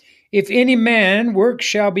reward. If any man work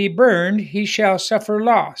shall be burned, he shall suffer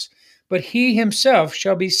loss. But he himself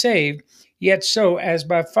shall be saved, yet so as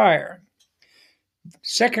by fire.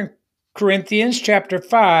 2 Corinthians chapter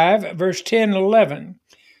 5, verse 10 and 11.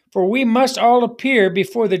 For we must all appear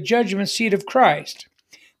before the judgment seat of Christ,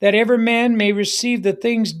 that every man may receive the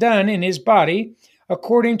things done in his body,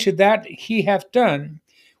 according to that he hath done,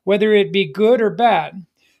 whether it be good or bad,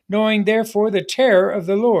 knowing therefore the terror of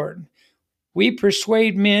the Lord. We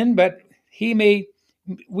persuade men, but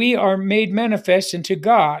we are made manifest unto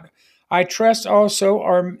God. I trust also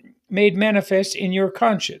are made manifest in your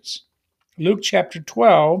conscience. Luke chapter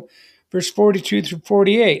 12, verse 42 through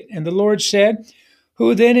 48. And the Lord said,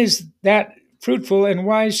 Who then is that fruitful and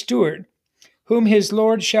wise steward, whom his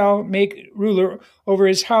Lord shall make ruler over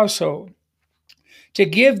his household, to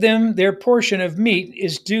give them their portion of meat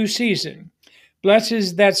is due season? Blessed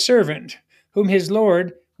is that servant, whom his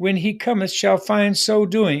Lord, when he cometh, shall find so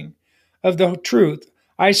doing. Of the truth,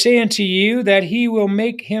 I say unto you, that he will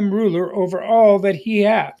make him ruler over all that he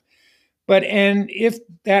hath. And if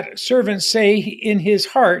that servant say in his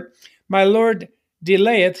heart, My Lord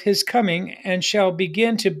delayeth his coming, and shall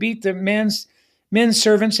begin to beat the men's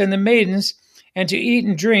servants and the maidens, and to eat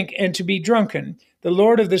and drink, and to be drunken, the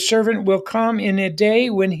Lord of the servant will come in a day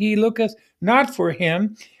when he looketh not for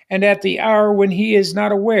him, and at the hour when he is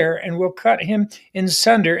not aware, and will cut him in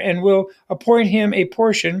sunder, and will appoint him a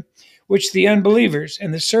portion which the unbelievers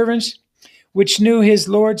and the servants which knew his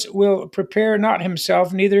Lord's will prepare not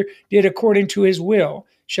himself, neither did according to his will,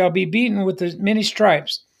 shall be beaten with the many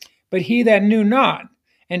stripes. But he that knew not,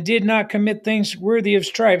 and did not commit things worthy of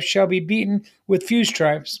stripes, shall be beaten with few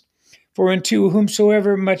stripes. For unto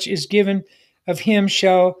whomsoever much is given, of him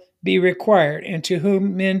shall be required, and to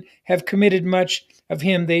whom men have committed much, of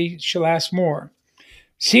him they shall ask more.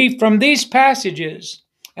 See, from these passages,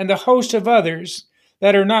 and the host of others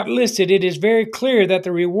that are not listed, it is very clear that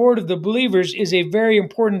the reward of the believers is a very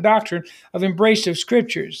important doctrine of embrace of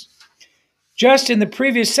Scriptures. Just in the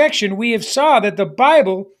previous section, we have saw that the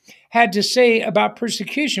Bible had to say about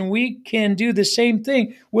persecution. We can do the same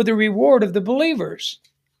thing with the reward of the believers.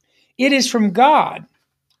 It is from God.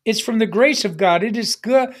 It's from the grace of God. It is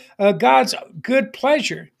God's good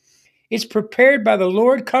pleasure. It's prepared by the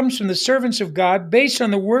Lord, comes from the servants of God, based on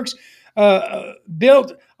the works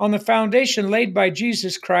built on the foundation laid by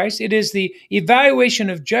Jesus Christ. It is the evaluation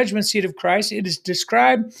of judgment seat of Christ. It is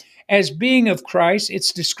described as being of Christ.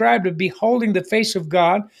 It's described as beholding the face of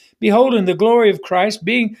God, beholding the glory of Christ,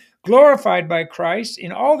 being glorified by Christ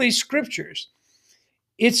in all these scriptures.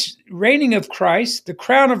 It's reigning of Christ, the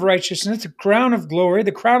crown of righteousness, the crown of glory,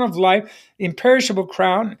 the crown of life, imperishable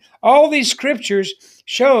crown. All these scriptures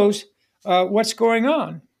shows what's going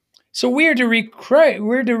on. So we are to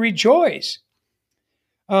we're to rejoice.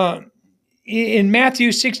 Uh, in Matthew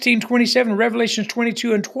 16:27, Revelations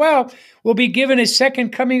 22:12, will be given a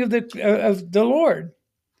second coming of the Lord.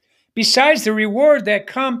 Besides the reward that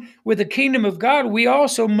come with the kingdom of God, we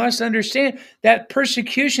also must understand that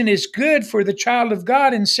persecution is good for the child of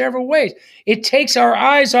God in several ways. It takes our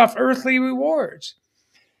eyes off earthly rewards.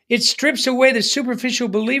 It strips away the superficial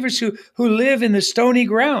believers who live in the stony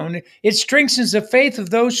ground. It strengthens the faith of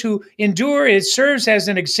those who endure. It serves as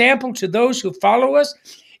an example to those who follow us.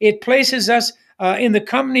 It places us in the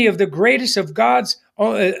company of the greatest of God's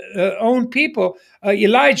own people,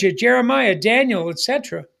 Elijah, Jeremiah, Daniel,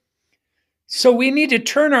 etc. So we need to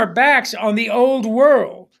turn our backs on the old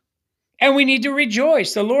world, and we need to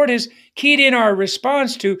rejoice. The Lord has keyed in our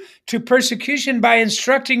response to persecution by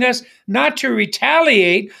instructing us not to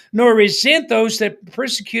retaliate nor resent those that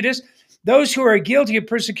persecute us, those who are guilty of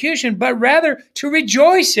persecution, but rather to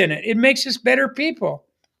rejoice in it. It makes us better people.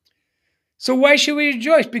 So why should we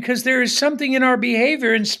rejoice? Because there is something in our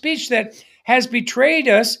behavior and speech that has betrayed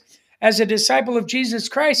us as a disciple of Jesus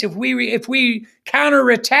Christ if we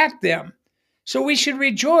counterattack them. So we should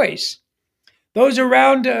rejoice. Those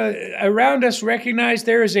around us recognize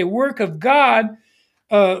there is a work of God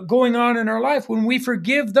going on in our life when we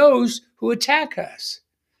forgive those who attack us.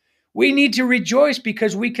 We need to rejoice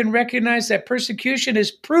because we can recognize that persecution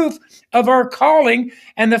is proof of our calling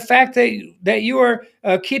and the fact that you are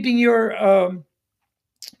keeping your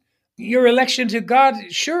election to God.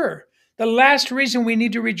 Sure, the last reason we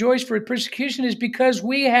need to rejoice for persecution is because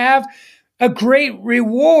we have a great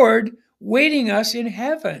reward waiting us in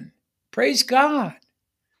heaven. Praise God.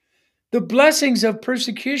 The blessings of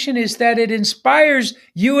persecution is that it inspires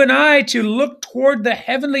you and I to look toward the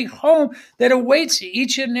heavenly home that awaits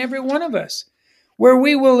each and every one of us, where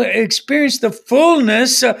we will experience the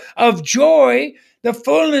fullness of joy, the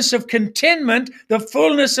fullness of contentment, the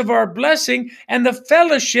fullness of our blessing, and the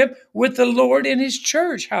fellowship with the Lord in His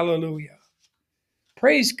church. Hallelujah.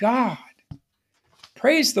 Praise God.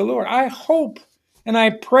 Praise the Lord. I hope and I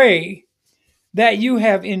pray that you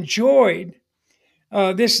have enjoyed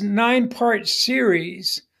this 9-part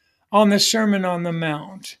series on the Sermon on the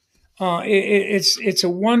Mount. It's a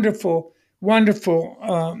wonderful, wonderful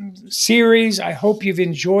series. I hope you've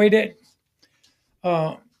enjoyed it,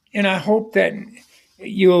 and I hope that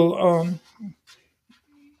you'll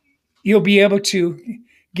be able to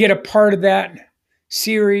get a part of that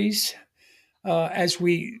series as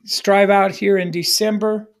we strive out here in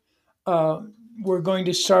December. We're going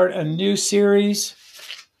to start a new series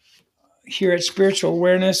here at Spiritual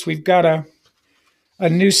Awareness. We've got a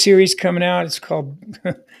new series coming out. It's called,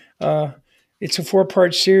 it's a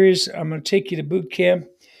 4-part series. I'm going to take you to boot camp.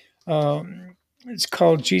 It's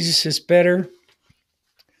called Jesus is Better.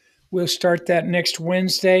 We'll start that next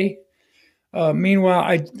Wednesday.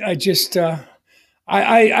 Meanwhile, I just want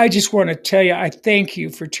to tell you, I thank you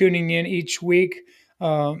for tuning in each week,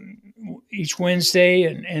 each Wednesday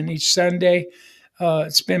and each Sunday.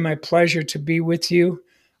 It's been my pleasure to be with you.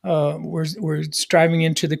 We're striving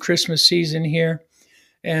into the Christmas season here,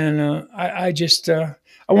 and I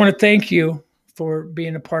want to thank you for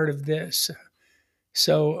being a part of this.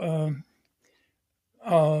 So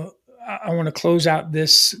I want to close out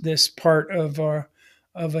this part of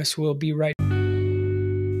us. We'll be right.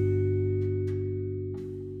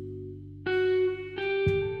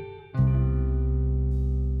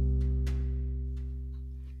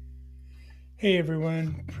 Hey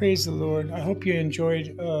everyone, praise the Lord. I hope you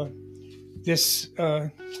enjoyed this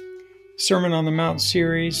Sermon on the Mount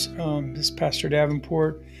series. This is Pastor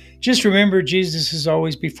Davenport. Just remember, Jesus is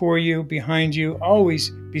always before you, behind you,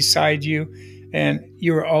 always beside you, and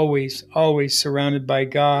you're always, always surrounded by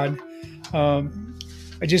God. I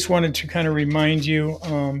just wanted to kind of remind you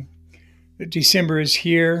that December is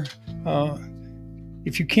here.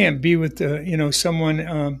 If you can't be with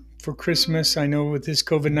someone for Christmas, I know with this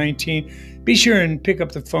COVID-19, be sure and pick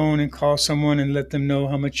up the phone and call someone and let them know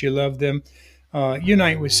how much you love them.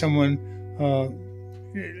 Unite with someone.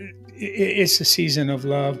 It's a season of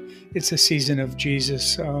love. It's a season of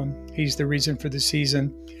Jesus. He's the reason for the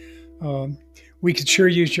season. We could sure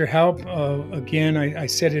use your help. Again, I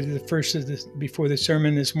said it at the first of before the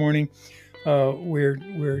sermon this morning.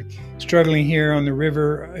 We're struggling here on the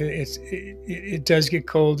river. It does get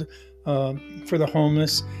cold for the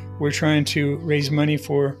homeless. We're trying to raise money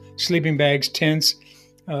for sleeping bags, tents,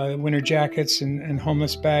 winter jackets, and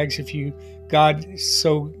homeless bags. If God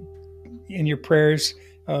so in your prayers,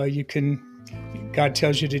 God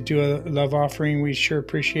tells you to do a love offering, we sure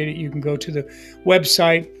appreciate it. You can go to the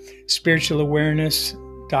website,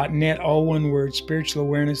 spiritualawareness.org, spiritualawareness.net, all one word,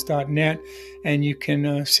 spiritualawareness.net, and you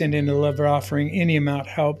can send in a love offering. Any amount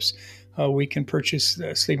helps. We can purchase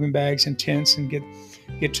sleeping bags and tents and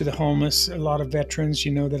get to the homeless. A lot of veterans,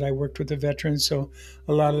 you know that I worked with the veterans, so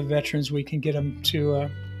a lot of the veterans, we can get them to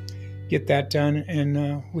get that done,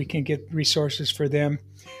 and we can get resources for them.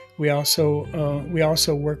 We also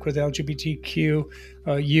work with LGBTQ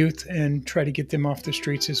youth and try to get them off the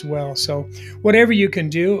streets as well. So whatever you can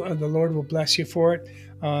do, the Lord will bless you for it.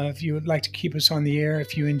 If you would like to keep us on the air,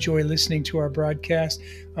 if you enjoy listening to our broadcast,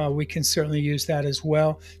 we can certainly use that as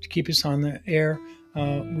well to keep us on the air.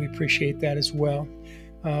 We appreciate that as well.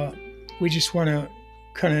 We just want to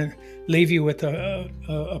kind of leave you with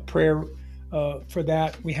a prayer for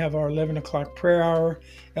that. We have our 11 o'clock prayer hour.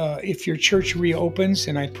 If your church reopens,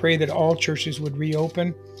 and I pray that all churches would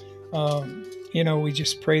reopen, we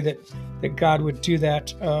just pray that God would do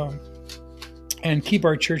that and keep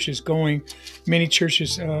our churches going. Many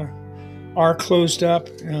churches are closed up,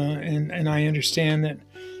 and I understand that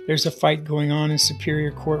there's a fight going on in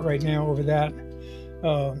Superior Court right now over that.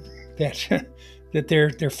 That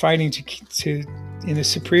they're fighting to in the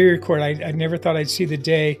Superior Court. I never thought I'd see the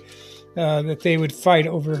day that they would fight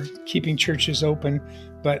over keeping churches open,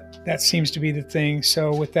 but that seems to be the thing.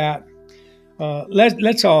 So with that,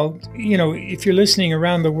 let's all, if you're listening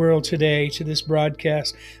around the world today to this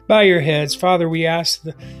broadcast, bow your heads. Father, we ask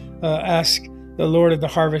the Lord of the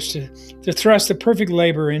harvest to thrust the perfect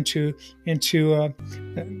labor into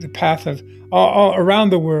the path of all around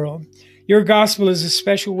the world. Your gospel is a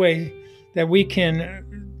special way that we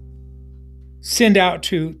can send out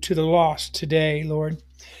to the lost today, Lord.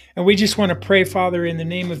 And we just want to pray, Father, in the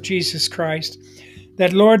name of Jesus Christ,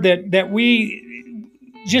 that, Lord, that we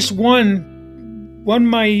just one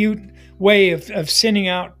minute way of sending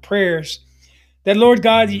out prayers, that, Lord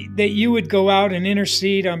God, that you would go out and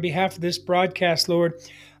intercede on behalf of this broadcast, Lord.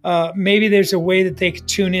 Maybe there's a way that they could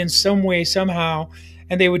tune in some way, somehow,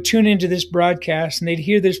 and they would tune into this broadcast and they'd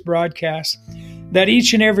hear this broadcast, that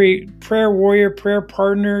each and every prayer warrior, prayer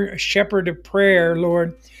partner, shepherd of prayer,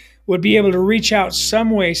 Lord, would be able to reach out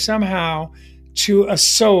some way, somehow, to a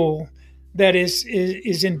soul that is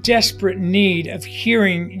in desperate need of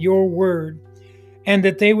hearing your word, and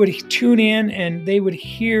that they would tune in and they would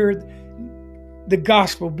hear the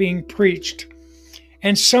gospel being preached.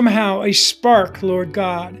 And somehow a spark, Lord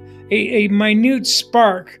God, a minute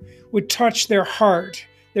spark would touch their heart,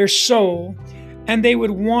 their soul, and they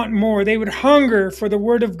would want more. They would hunger for the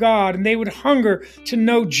word of God, and they would hunger to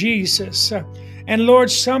know Jesus. And Lord,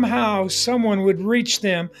 somehow someone would reach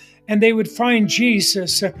them and they would find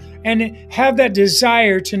Jesus and have that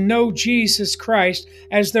desire to know Jesus Christ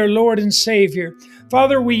as their Lord and Savior.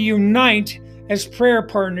 Father, we unite as prayer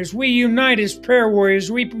partners. We unite as prayer warriors.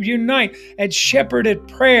 We unite as shepherded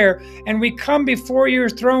prayer. And we come before your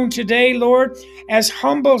throne today, Lord, as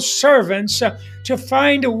humble servants to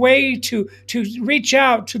find a way to reach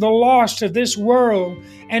out to the lost of this world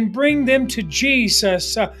and bring them to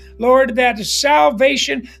Jesus. Lord, that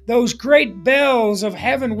salvation, those great bells of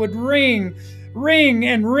heaven would ring,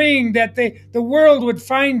 that the world would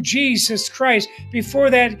find Jesus Christ before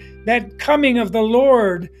that coming of the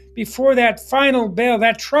Lord, before that final bell,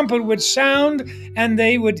 that trumpet would sound, and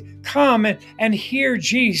they would come and hear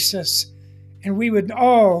Jesus. And we would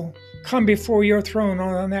all come before your throne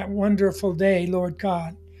on that wonderful day, Lord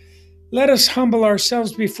God. Let us humble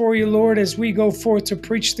ourselves before you, Lord, as we go forth to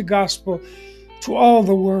preach the gospel to all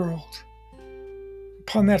the world.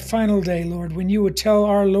 Upon that final day, Lord, when you would tell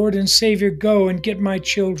our Lord and Savior, go and get my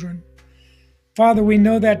children. Father, we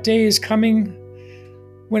know that day is coming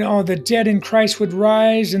when all the dead in Christ would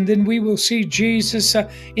rise, and then we will see Jesus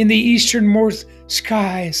in the easternmost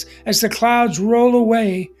skies as the clouds roll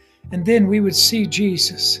away, and then we would see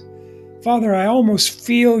Jesus. Father, I almost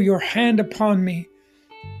feel your hand upon me.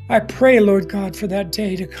 I pray, Lord God, for that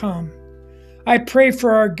day to come. I pray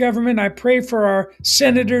for our government. I pray for our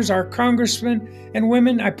senators, our congressmen and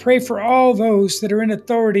women. I pray for all those that are in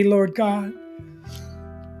authority, Lord God.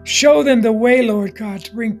 Show them the way, Lord God,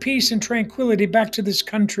 to bring peace and tranquility back to this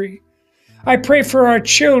country. I pray for our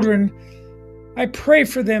children. I pray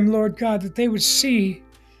for them, Lord God, that they would see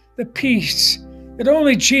the peace that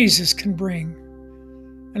only Jesus can bring.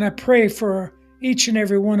 And I pray for each and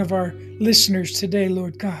every one of our listeners today,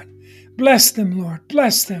 Lord God. Bless them, Lord.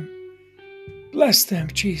 Bless them. Bless them,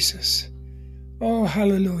 Jesus. Oh,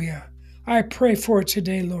 hallelujah. I pray for it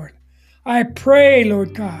today, Lord. I pray,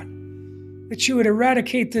 Lord God, that you would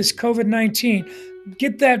eradicate this COVID-19.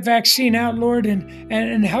 Get that vaccine out, Lord,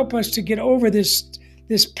 and help us to get over this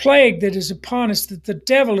plague that is upon us, that the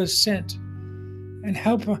devil has sent, and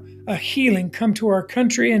help a healing come to our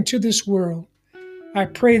country and to this world. I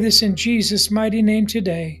pray this in Jesus' mighty name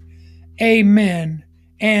today. Amen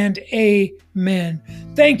and amen.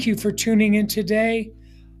 Thank you for tuning in today.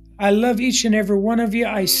 I love each and every one of you.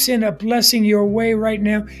 I send a blessing your way right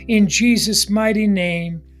now in Jesus' mighty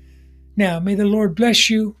name. Now, may the Lord bless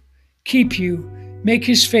you, keep you, make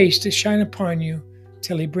his face to shine upon you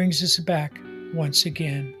till he brings us back once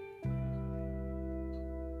again.